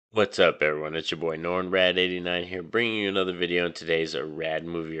What's up, everyone? It's your boy Norn Radd89 here, bringing you another video. In today's a Radd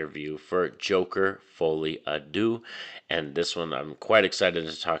movie review for Joker, Folie, Deux, and this one I'm quite excited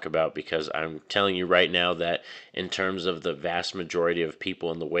to talk about because I'm telling you right now that in terms of the vast majority of people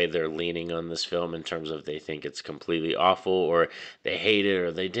and the way they're leaning on this film, in terms of they think it's completely awful or they hate it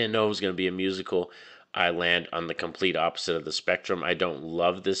or they didn't know it was going to be a musical, I land on the complete opposite of the spectrum. I don't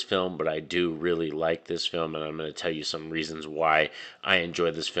love this film, but I do really like this film, and I'm going to tell you some reasons why I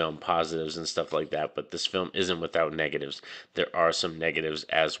enjoy this film, positives and stuff like that. But this film isn't without negatives. There are some negatives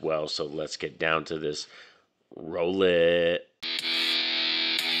as well, so let's get down to this. Roll it.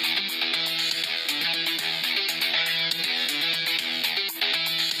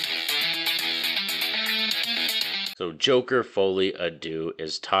 So, Joker, Folie, Deux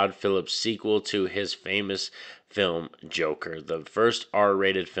is Todd Phillips' sequel to his famous film Joker, the first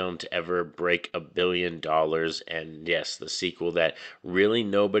R-rated film to ever break $1 billion, and yes, the sequel that really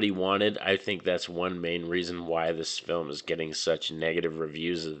nobody wanted. I think that's one main reason why this film is getting such negative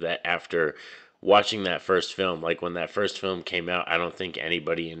reviews, is that after watching that first film, like when that first film came out, I don't think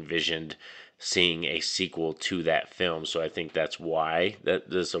anybody envisioned seeing a sequel to that film. So I think that's why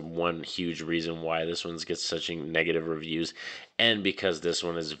there's a one huge reason why this one gets such negative reviews, and because this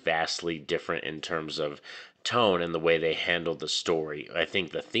one is vastly different in terms of tone and the way they handle the story. I think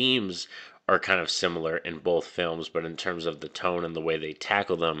the themes are kind of similar in both films, but in terms of the tone and the way they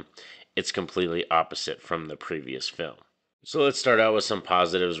tackle them, it's completely opposite from the previous film. So let's start out with some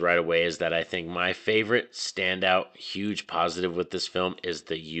positives right away. Is that I think my favorite standout huge positive with this film is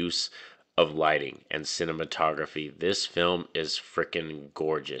the use of lighting and cinematography. This film is freaking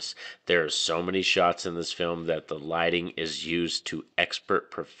gorgeous. There are so many shots in this film that the lighting is used to expert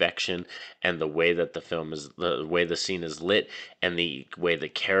perfection, and the way the scene is lit, and the way the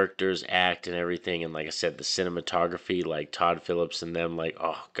characters act and everything. And like I said, the cinematography, like Todd Phillips and them, like,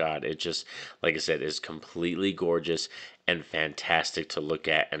 oh god, it just, like I said, is completely gorgeous and fantastic to look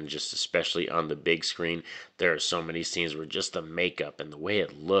at. And just especially on the big screen, there are so many scenes where just the makeup and the way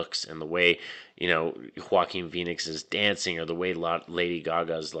it looks and the way, Joaquin Phoenix is dancing, or the way Lady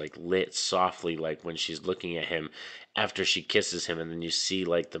Gaga is like lit softly, like when she's looking at him after she kisses him, and then you see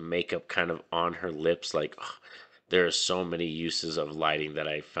like the makeup kind of on her lips. Like, there are so many uses of lighting that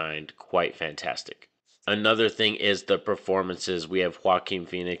I find quite fantastic. Another thing is the performances. We have Joaquin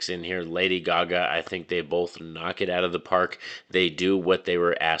Phoenix in here, Lady Gaga. I think they both knock it out of the park. They do what they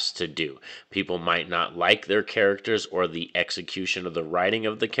were asked to do. People might not like their characters or the execution of the writing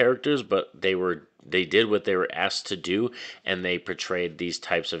of the characters, but they did what they were asked to do, and they portrayed these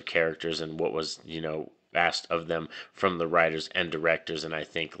types of characters and what was, asked of them from the writers and directors. And I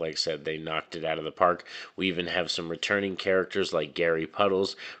think, like I said, they knocked it out of the park. We even have some returning characters like Gary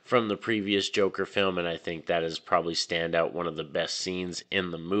Puddles from the previous Joker film, and I think that is probably stand out one of the best scenes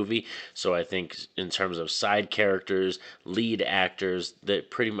in the movie. So I think in terms of side characters, lead actors, that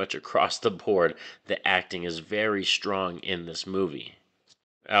pretty much across the board, the acting is very strong in this movie.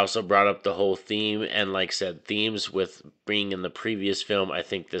 I also brought up the whole theme, and like I said, themes with being in the previous film. I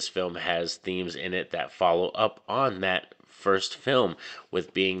think this film has themes in it that follow up on that first film,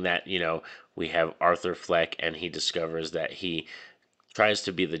 with being that, we have Arthur Fleck, and he discovers that he tries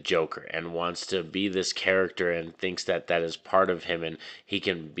to be the Joker and wants to be this character and thinks that that is part of him, and he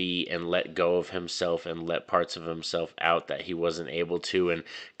can be and let go of himself and let parts of himself out that he wasn't able to, and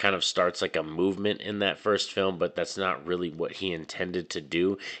kind of starts like a movement in that first film. But that's not really what he intended to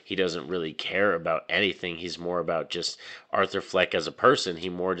do. He doesn't really care about anything. He's more about just Arthur Fleck as a person. He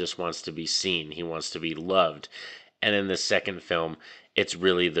more just wants to be seen. He wants to be loved. And in the second film, it's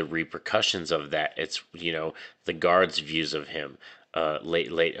really the repercussions of that. It's, the guards' views of him,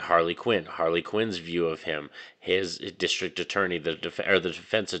 late Harley Quinn's view of him, his district attorney, or the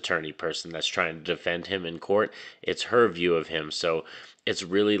defense attorney person that's trying to defend him in court. It's her view of him. So it's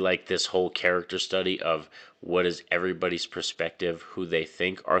really like this whole character study of what is everybody's perspective, who they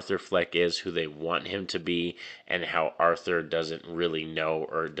think Arthur Fleck is, who they want him to be, and how Arthur doesn't really know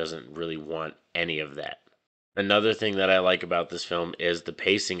or doesn't really want any of that. Another thing that I like about this film is the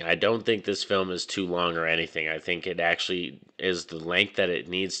pacing. I don't think this film is too long or anything. I think it actually is the length that it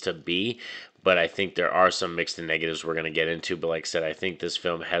needs to be, but I think there are some mixed and negatives we're going to get into. But like I said, I think this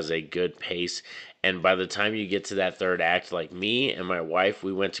film has a good pace. And by the time you get to that third act, like me and my wife,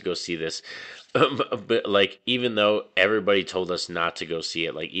 we went to go see this. But like, even though everybody told us not to go see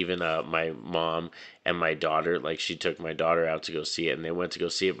it, like even my mom and my daughter, like she took my daughter out to go see it, and they went to go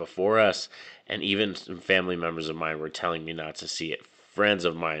see it before us. And even some family members of mine were telling me not to see it. friends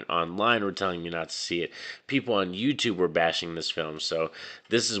of mine online were telling me not to see it. People on YouTube were bashing this film. So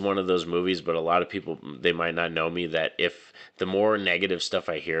this is one of those movies, but a lot of people, they might not know me, that if the more negative stuff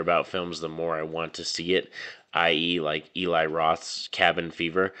I hear about films, the more I want to see it, i.e. like Eli Roth's Cabin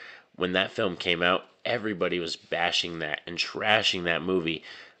Fever. When that film came out, everybody was bashing that and trashing that movie.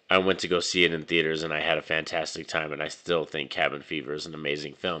 I went to go see it in theaters and I had a fantastic time, and I still think Cabin Fever is an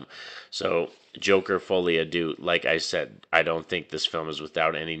amazing film. So, Joker Folie à Deux, like I said, I don't think this film is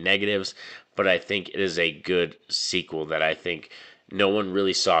without any negatives, but I think it is a good sequel that I think no one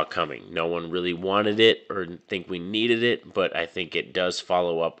really saw coming. No one really wanted it or think we needed it, but I think it does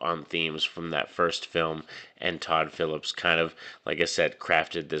follow up on themes from that first film, and Todd Phillips kind of, like I said,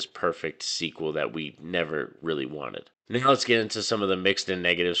 crafted this perfect sequel that we never really wanted. Now let's get into some of the mixed and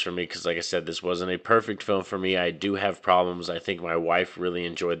negatives for me, because like I said, this wasn't a perfect film for me. I do have problems. I think my wife really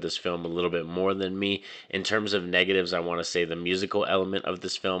enjoyed this film a little bit more than me. In terms of negatives, I want to say the musical element of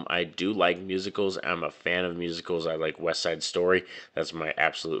this film. I do like musicals. I'm a fan of musicals. I like West Side Story. That's my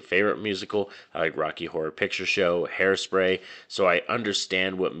absolute favorite musical. I like Rocky Horror Picture Show, Hairspray. So I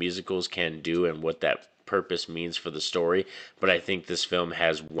understand what musicals can do and what that purpose means for the story, but I think this film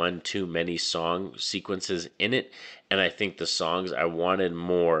has one too many song sequences in it, and I think the songs, I wanted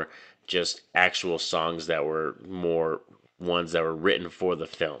more just actual songs that were more ones that were written for the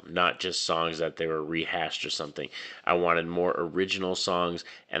film, not just songs that they were rehashed or something. I wanted more original songs,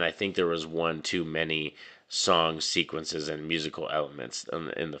 and I think there was one too many song sequences and musical elements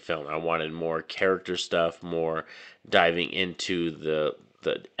in the film. I wanted more character stuff, more diving into the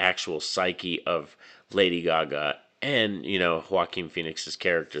actual psyche of Lady Gaga and, Joaquin Phoenix's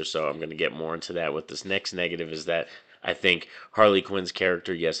character. So I'm going to get more into that with this next negative, is that I think Harley Quinn's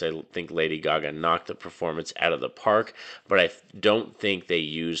character, yes, I think Lady Gaga knocked the performance out of the park, but I don't think they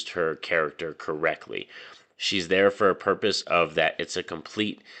used her character correctly. She's there for a purpose of that it's a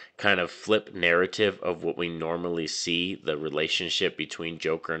complete kind of flip narrative of what we normally see the relationship between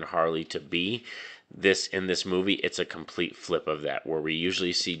Joker and Harley to be. In this movie, it's a complete flip of that, where we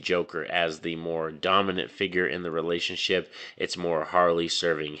usually see Joker as the more dominant figure in the relationship. It's more Harley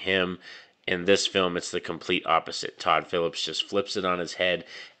serving him. In this film, it's the complete opposite. Todd Phillips just flips it on his head,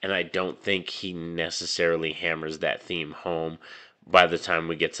 and I don't think he necessarily hammers that theme home by the time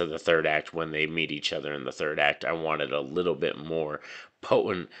we get to the third act. When they meet each other in the third act, I wanted a little bit more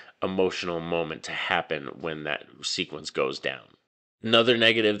potent emotional moment to happen when that sequence goes down. Another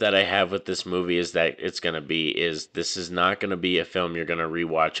negative that I have with this movie is that this is not going to be a film you're going to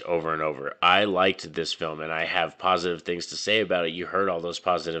rewatch over and over. I liked this film and I have positive things to say about it. You heard all those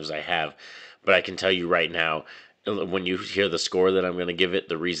positives I have, but I can tell you right now, when you hear the score that I'm going to give it,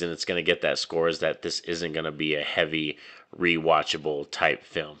 the reason it's going to get that score is that this isn't going to be a heavy rewatchable type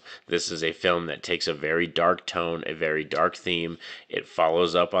film. This is a film that takes a very dark tone, a very dark theme. It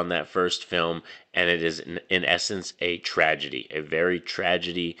follows up on that first film, and it is in essence a tragedy, a very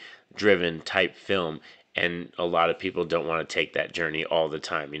tragedy driven type film. And a lot of people don't want to take that journey all the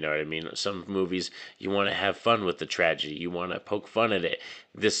time. You know what I mean? Some movies, you want to have fun with the tragedy. You want to poke fun at it.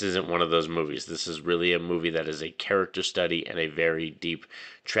 This isn't one of those movies. This is really a movie that is a character study and a very deep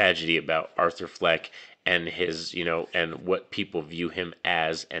tragedy about Arthur Fleck and his, and what people view him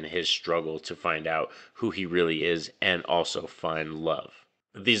as, and his struggle to find out who he really is and also find love.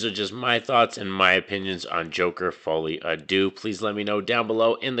 These are just my thoughts and my opinions on Joker Folie à Deux. Please let me know down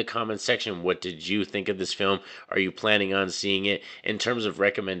below in the comment section, what did you think of this film? Are you planning on seeing it? In terms of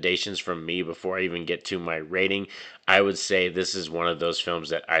recommendations from me, before I even get to my rating, I would say this is one of those films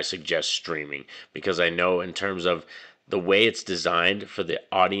that I suggest streaming, because I know in terms of the way it's designed for the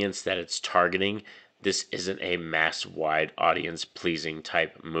audience that it's targeting, this isn't a mass-wide audience-pleasing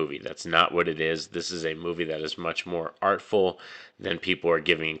type movie. That's not what it is. This is a movie that is much more artful than people are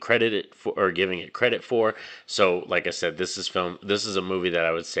giving it credit for. So, like I said, this is a movie that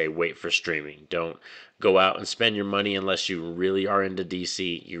I would say wait for streaming. Don't go out and spend your money unless you really are into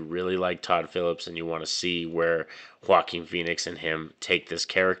DC, you really like Todd Phillips, and you want to see where Joaquin Phoenix and him take this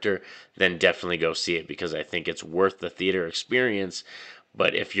character. Then definitely go see it, because I think it's worth the theater experience.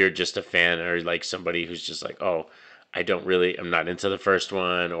 But if you're just a fan, or like somebody who's just like, oh, I'm not into the first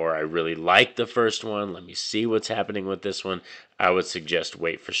one, or I really like the first one, let me see what's happening with this one, I would suggest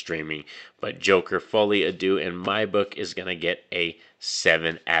wait for streaming. But Joker Folie à Deux, in my book, is going to get a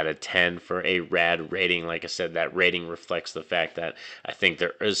 7 out of 10 for a Radd rating. Like I said, that rating reflects the fact that I think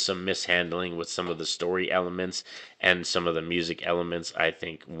there is some mishandling with some of the story elements and some of the music elements. I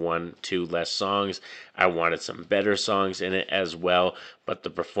think 1-2 less songs. I wanted some better songs in it as well, but the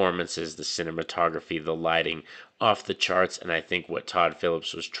performances, the cinematography, the lighting, off the charts. And I think what Todd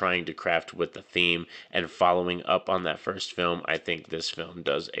Phillips was trying to craft with the theme and following up on that first film, I think this film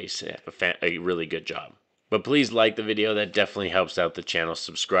does a really good job. But please like the video, that definitely helps out the channel.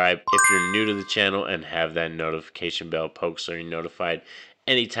 Subscribe if you're new to the channel and have that notification bell poked so you're notified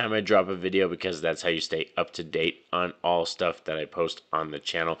anytime I drop a video, because that's how you stay up to date on all stuff that I post on the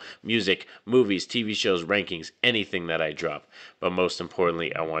channel. Music, movies, TV shows, rankings, anything that I drop. But most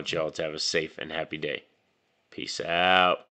importantly, I want you all to have a safe and happy day. Peace out.